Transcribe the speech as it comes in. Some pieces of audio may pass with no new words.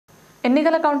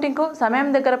ఎన్నికల కౌంటింగ్కు సమయం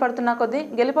దగ్గర పడుతున్న కొద్దీ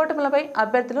గెలుపోటములపై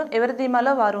అభ్యర్థులు ఎవరి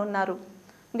ధీమాలో వారు ఉన్నారు.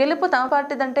 గెలుపు తమ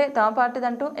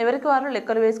పార్టీదంటూ ఎవరికి వారు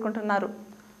లెక్కలు వేసుకుంటున్నారు.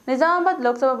 నిజామాబాద్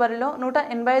లోక్సభ బరిలో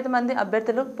 185 మంది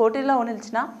అభ్యర్థులు పోటీలో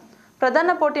నిలిచిన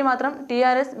ప్రధాన పోటీ మాత్రం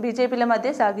టీఆర్ఎస్, బీజేపీల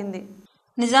మధ్య సాగింది.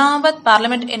 నిజామాబాద్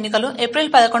పార్లమెంట్ ఎన్నికలు ఏప్రిల్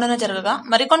 11న జరగగా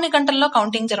మరికొన్ని గంటల్లో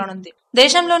కౌంటింగ్ జరగనుంది.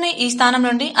 దేశంలోని ఈ స్థానం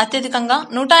నుండి అత్యధికంగా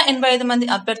 185 మంది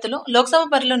అభ్యర్థులు లోక్సభ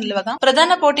బరిలో నిలవగా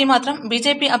ప్రధాన పోటీ మాత్రం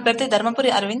బీజేపీ అభ్యర్థి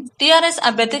ధర్మపురి అరవింద్, టీఆర్ఎస్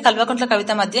అభ్యర్థి కల్వకుంట్ల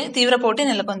కవిత మధ్య తీవ్ర పోటీ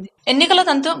నెలకొంది. ఎన్నికల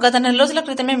తంతు గత నెల రోజుల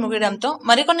క్రితమే ముగియడంతో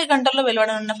మరికొన్ని గంటల్లో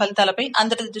వెలువడనున్న ఫలితాలపై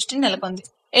అందరి దృష్టి నెలకొంది.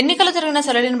 ఎన్నికలు జరిగిన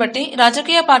సరళిని బట్టి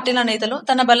రాజకీయ పార్టీల నేతలు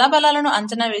తన బలాబలాలను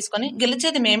అంచనా వేసుకుని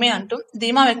గెలిచేది మేమే అంటూ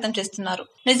ధీమా వ్యక్తం చేస్తున్నారు.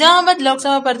 నిజామాబాద్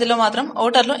లోక్సభ పరిధిలో మాత్రం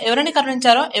ఓటర్లు ఎవరిని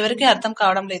కరుణించారో ఎవరికీ అర్థం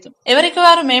కావడం లేదు. ఎవరికి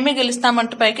వారు మేమే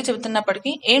గెలుస్తామంటూ పైకి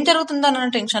చెబుతున్నప్పటికీ ఏం జరుగుతుందన్న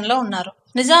టెన్షన్ లో ఉన్నారు.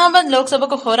 నిజామాబాద్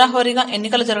లోక్సభకు హోరాహోరీగా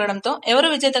ఎన్నికలు జరగడంతో ఎవరు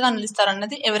విజేతగా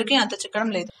నిలుస్తారన్నది ఎవరికీ అంత చిక్కడం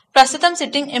లేదు. ప్రస్తుతం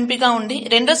సిట్టింగ్ ఎంపీగా ఉండి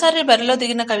రెండోసారి బరిలో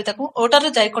దిగిన కవితకు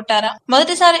ఓటర్లు జై కొట్టారా,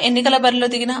 మొదటిసారి ఎన్నికల బరిలో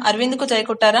దిగిన అరవింద్ కు జై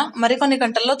కొట్టారా మరికొన్ని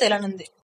గంటల్లో తేలనుంది.